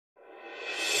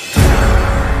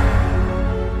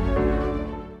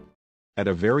At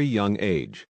a very young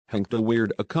age, Henk De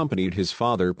Weerd accompanied his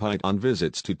father Piet on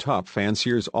visits to top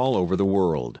fanciers all over the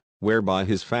world, whereby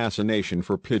his fascination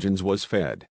for pigeons was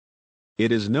fed.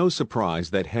 It is no surprise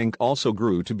that Henk also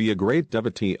grew to be a great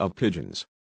devotee of pigeons.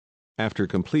 After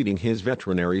completing his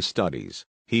veterinary studies,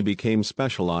 he became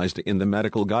specialized in the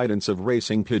medical guidance of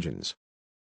racing pigeons.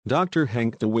 Dr.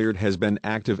 Henk De Weerd has been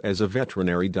active as a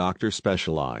veterinary doctor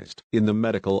specialized in the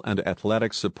medical and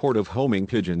athletic support of homing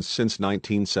pigeons since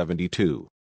 1972.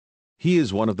 He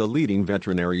is one of the leading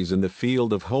veterinaries in the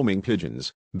field of homing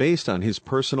pigeons, based on his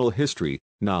personal history,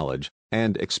 knowledge,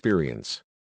 and experience.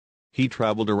 He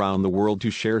traveled around the world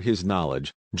to share his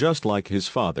knowledge, just like his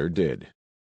father did.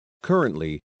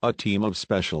 Currently, a team of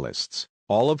specialists,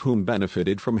 all of whom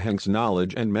benefited from Henk's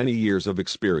knowledge and many years of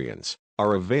experience,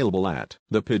 are available at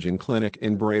the Pigeon Clinic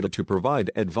in Breda to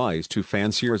provide advice to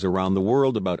fanciers around the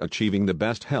world about achieving the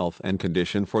best health and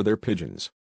condition for their pigeons.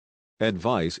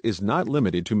 Advice is not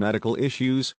limited to medical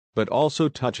issues, but also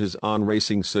touches on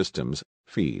racing systems,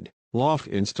 feed, loft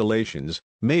installations,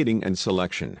 mating and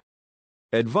selection.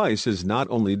 Advice is not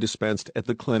only dispensed at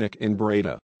the clinic in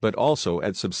Breda, but also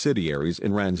at subsidiaries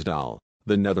in Ransdal,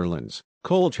 the Netherlands,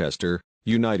 Colchester,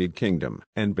 United Kingdom,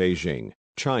 and Beijing,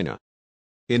 China.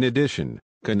 In addition,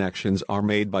 connections are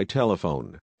made by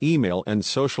telephone, email and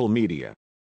social media.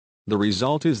 The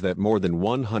result is that more than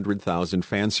 100,000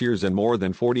 fanciers in more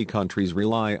than 40 countries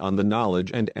rely on the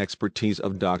knowledge and expertise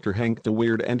of Dr. Henk De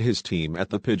Weerd and his team at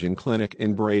the Pigeon Clinic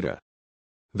in Breda.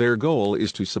 Their goal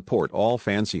is to support all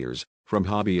fanciers, from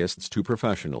hobbyists to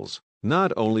professionals,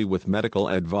 not only with medical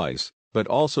advice, but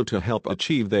also to help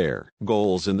achieve their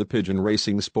goals in the pigeon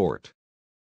racing sport.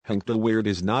 Henk De Weerd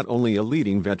is not only a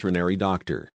leading veterinary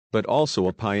doctor, but also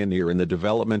a pioneer in the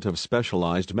development of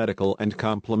specialized medical and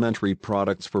complementary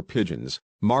products for pigeons,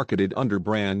 marketed under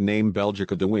brand name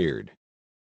Belgica De Weerd.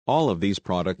 All of these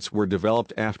products were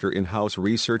developed after in-house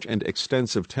research and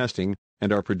extensive testing,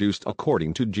 and are produced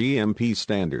according to GMP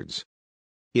standards.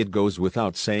 It goes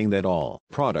without saying that all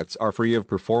products are free of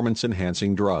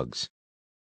performance-enhancing drugs.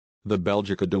 The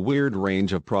Belgica De Weerd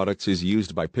range of products is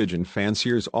used by pigeon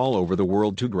fanciers all over the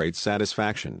world to great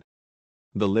satisfaction.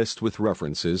 The list with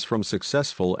references from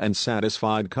successful and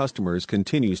satisfied customers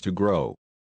continues to grow.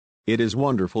 It is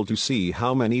wonderful to see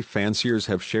how many fanciers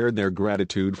have shared their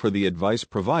gratitude for the advice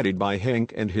provided by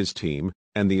Henk and his team,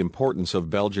 and the importance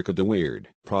of Belgica De Weerd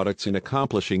products in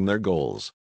accomplishing their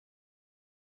goals.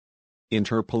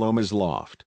 Interpaloma's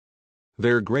loft.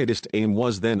 Their greatest aim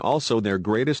was then also their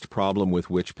greatest problem, with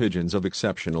which pigeons of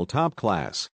exceptional top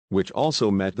class, which also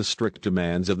met the strict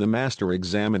demands of the master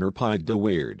examiner Piet De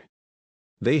Weerd.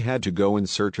 They had to go in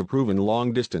search of proven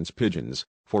long-distance pigeons,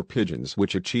 for pigeons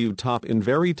which achieved top in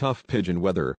very tough pigeon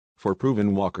weather, for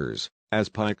proven walkers, as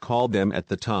Piet called them at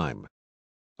the time.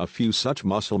 A few such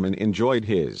musclemen enjoyed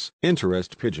his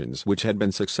interest pigeons which had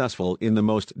been successful in the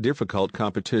most difficult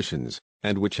competitions,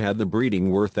 and which had the breeding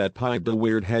worth that Piet De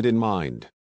Weerd had in mind.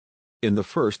 In the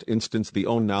first instance, the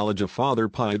own knowledge of Father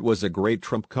Piet was a great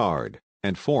trump card,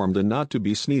 and formed a not to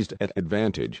be sneezed at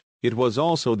advantage. It was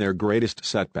also their greatest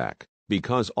setback,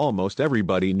 because almost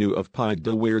everybody knew of Piet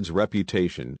De Weerd's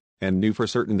reputation, and knew for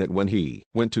certain that when he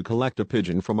went to collect a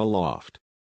pigeon from a loft,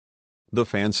 the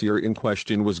fancier in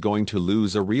question was going to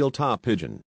lose a real top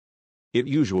pigeon. It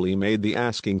usually made the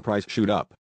asking price shoot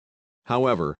up.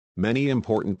 However, many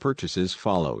important purchases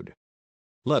followed.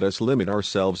 Let us limit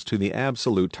ourselves to the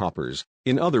absolute toppers,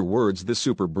 in other words the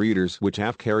super breeders which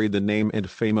have carried the name and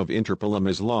fame of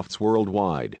Interpaloma's lofts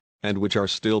worldwide, and which are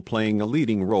still playing a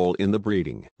leading role in the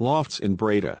breeding lofts in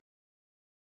Breda.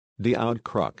 De Oude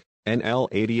Kruk, NL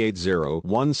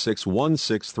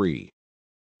 88016163.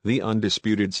 The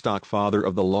undisputed stock father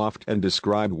of the loft and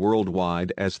described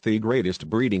worldwide as the greatest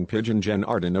breeding pigeon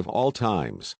Genarden of all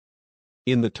times.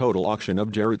 In the total auction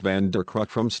of Gerrit van der Kruk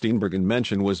from Steenbergen,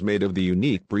 mention was made of the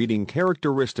unique breeding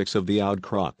characteristics of the Oude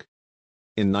Kruk.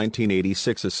 In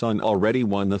 1986 a son already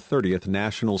won the 30th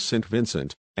National St.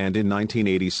 Vincent, and in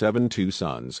 1987 two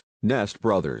sons, Nest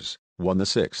brothers, won the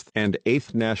 6th and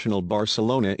 8th National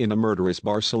Barcelona in a murderous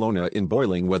Barcelona in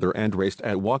boiling weather and raced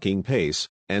at walking pace,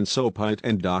 and so Piet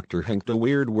and Dr. Henk De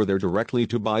Weerd were there directly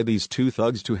to buy these two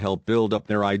thugs to help build up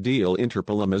their ideal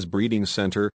Interpaloma's breeding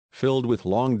center, filled with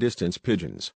long-distance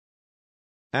pigeons.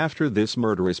 After this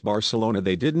murderous Barcelona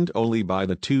they didn't only buy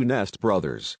the two Nest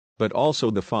brothers, but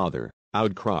also the father,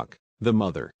 Oude Kruk, the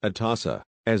mother, Atassa,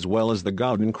 as well as the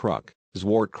Gouden Kruk,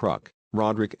 Zwart Kruk,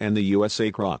 Roderick and the USA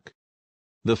Kruk.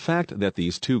 The fact that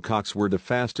these two cocks were the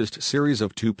fastest series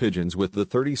of two pigeons with the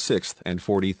 36th and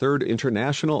 43rd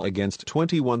International against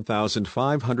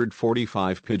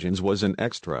 21,545 pigeons was an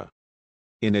extra.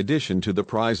 In addition to the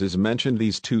prizes mentioned,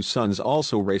 these two sons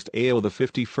also raced AO the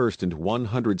 51st and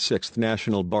 106th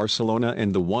National Barcelona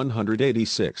and the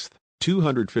 186th,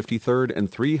 253rd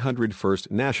and 301st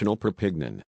National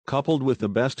Pekeng, coupled with the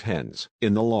best hens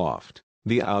in the loft.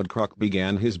 The Oudkirk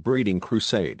began his breeding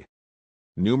crusade.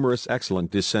 Numerous excellent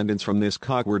descendants from this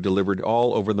cock were delivered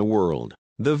all over the world.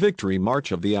 The victory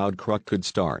march of the Oudkirk could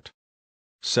start.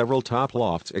 Several top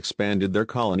lofts expanded their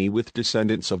colony with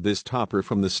descendants of this topper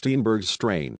from the Steenbergs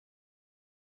strain.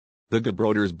 The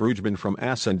Gebroeders Brugman from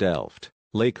Assendelft,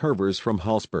 Le Curvers from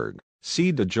Hulsberg,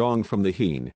 C. de Jong from the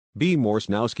Heen, B.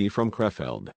 Morsnowski from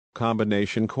Krefeld,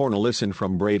 Combination Cornelissen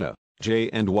from Breda, J.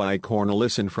 and Y.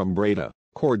 Cornelissen from Breda,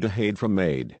 Cor de Hade from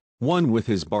Maid, won with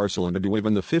his Barcelona de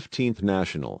Wiven the 15th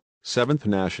National, 7th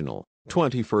National,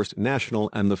 21st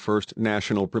National and the 1st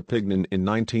National Pekeng in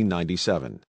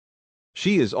 1997.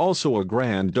 She is also a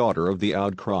granddaughter of the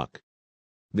Oudkirk.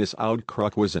 This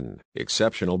Oudkirk was an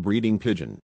exceptional breeding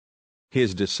pigeon.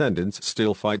 His descendants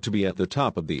still fight to be at the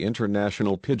top of the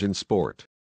international pigeon sport.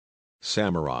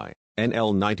 Samurai,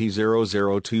 NL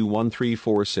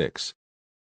 90002136.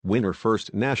 Winner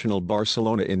 1st National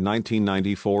Barcelona in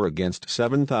 1994 against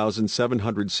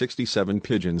 7,767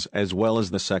 pigeons, as well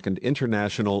as the 2nd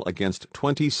International against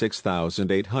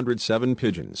 26,807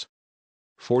 pigeons.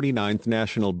 49th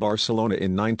National Barcelona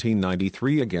in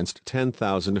 1993 against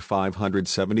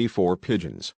 10,574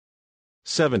 pigeons.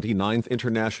 79th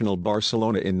International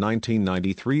Barcelona in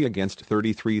 1993 against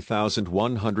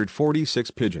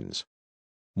 33,146 pigeons.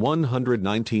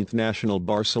 119th National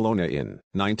Barcelona in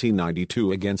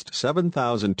 1992 against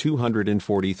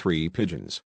 7,243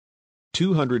 pigeons.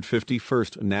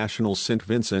 251st National St.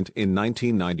 Vincent in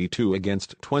 1992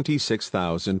 against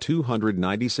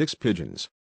 26,296 pigeons.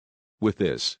 With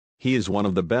this, he is one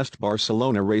of the best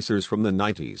Barcelona racers from the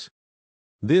 90s.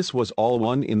 This was all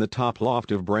won in the top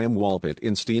loft of Bramwalpit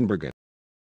in Steenbergen.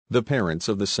 The parents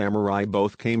of the Samurai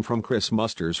both came from Chris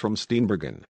Musters from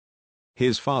Steenbergen.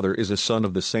 His father is a son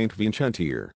of the Saint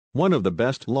Vincentier, one of the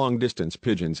best long-distance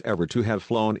pigeons ever to have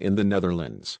flown in the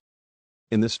Netherlands.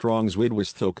 In the Strongs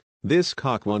Widwesthoek, this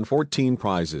cock won 14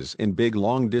 prizes in big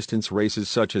long-distance races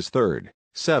such as 3rd,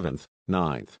 7th,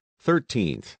 9th,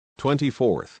 13th,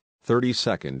 24th,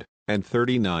 32nd, and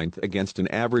 39th against an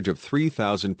average of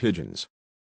 3,000 pigeons.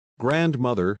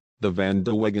 Grandmother, the Van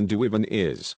de Wegen de Wiven,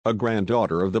 is a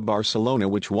granddaughter of the Barcelona,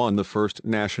 which won the 1st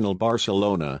National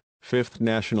Barcelona, 5th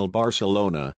National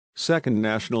Barcelona, 2nd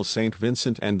National St.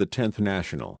 Vincent and the 10th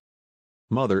National.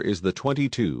 Mother is the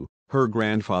 22, her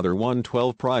grandfather won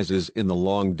 12 prizes in the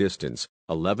long distance,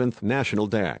 11th National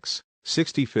Dax,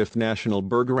 65th National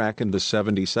Bergerac and the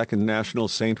 72nd National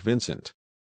St. Vincent.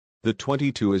 The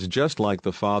 22 is just like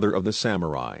the father of the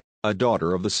Samurai, a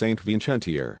daughter of the Saint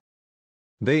Vincentier.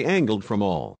 They angled from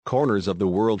all corners of the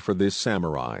world for this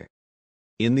Samurai.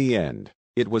 In the end,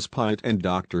 it was Piet and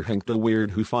Dr. Henk De Weerd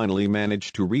who finally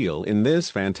managed to reel in this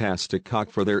fantastic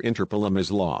cock for their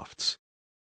Interpolamis lofts.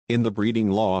 In the breeding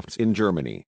lofts in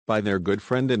Germany, by their good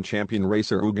friend and champion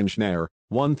racer Eugen Schneier,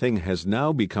 one thing has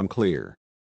now become clear.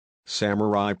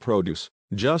 Samurai produce,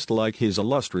 just like his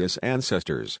illustrious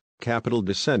ancestors, capital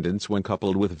descendants when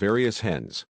coupled with various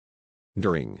hens.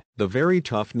 During the very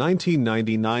tough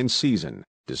 1999 season,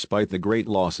 despite the great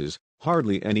losses,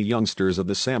 hardly any youngsters of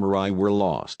the Samurai were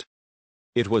lost.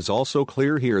 It was also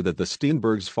clear here that the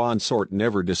Steenbergs' fawn sort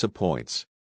never disappoints.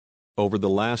 Over the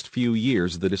last few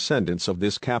years, the descendants of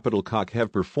this capital cock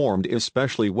have performed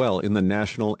especially well in the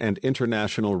national and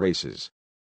international races.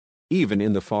 Even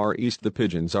in the Far East, the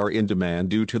pigeons are in demand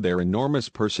due to their enormous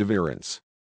perseverance.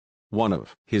 One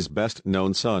of his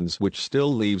best-known sons, which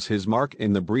still leaves his mark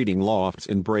in the breeding lofts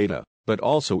in Breda, but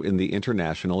also in the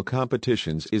international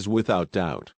competitions, is without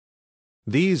doubt.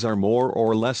 These are more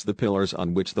or less the pillars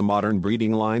on which the modern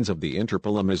breeding lines of the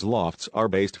Interpolamis lofts are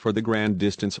based, for the grand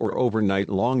distance or overnight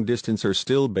long distance are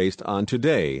still based on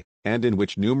today, and in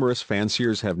which numerous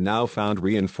fanciers have now found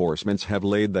reinforcements have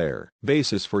laid their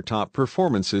basis for top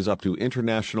performances up to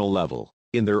international level,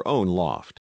 in their own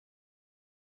loft.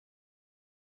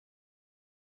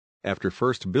 After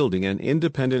first building an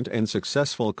independent and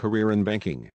successful career in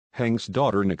banking, Henk's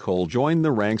daughter Nicole joined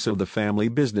the ranks of the family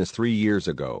business 3 years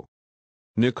ago.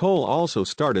 Nicole also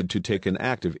started to take an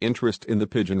active interest in the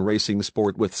pigeon racing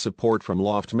sport with support from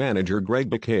loft manager Greg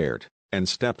Beckert, and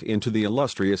stepped into the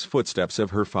illustrious footsteps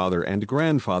of her father and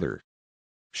grandfather.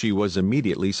 She was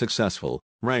immediately successful,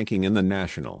 ranking in the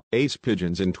national ace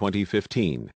pigeons in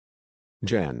 2015.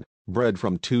 Jan, bred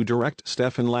from 2 direct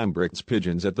Stefan Lambrecht's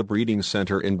pigeons at the breeding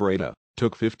center in Breda,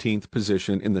 took 15th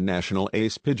position in the National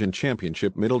Ace Pigeon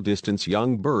Championship Middle Distance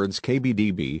Young Birds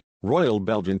KBDB, Royal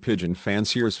Belgian Pigeon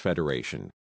Fanciers Federation.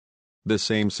 The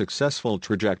same successful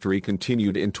trajectory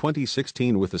continued in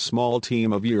 2016 with a small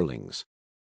team of yearlings.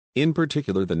 In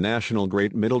particular, the national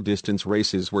great middle distance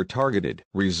races were targeted,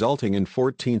 resulting in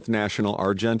 14th National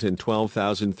Argentine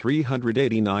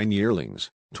 12,389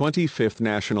 yearlings, 25th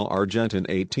National Argentine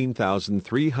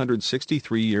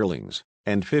 18,363 yearlings,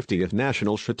 and 50th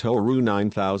National Chateauroux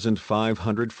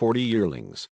 9,540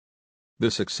 yearlings. The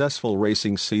successful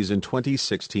racing season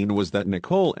 2016 was that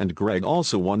Nicole and Greg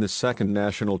also won the second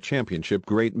national championship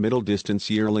Great Middle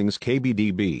Distance Yearlings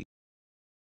KBDB.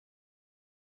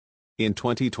 In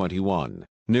 2021,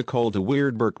 Nicole De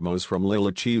Weerd Berkmos from Lille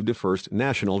achieved a first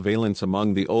national valence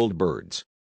among the old birds.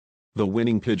 The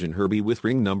winning pigeon Herbie with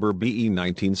ring number BE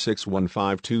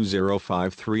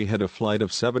 1961520553 had a flight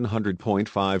of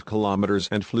 700.5 kilometers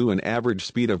and flew an average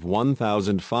speed of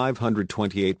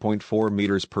 1,528.4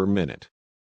 meters per minute.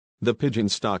 The pigeon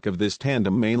stock of this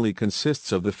tandem mainly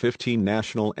consists of the 15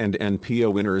 national and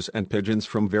NPO winners and pigeons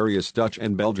from various Dutch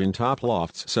and Belgian top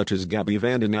lofts such as Gabby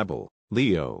van den Abel,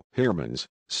 Leo Hermans,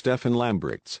 Stefan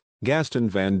Lambrechts, Gaston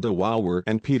van de Wouwer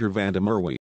and Peter van de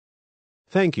Merwe.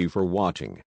 Thank you for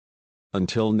watching.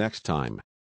 Until next time.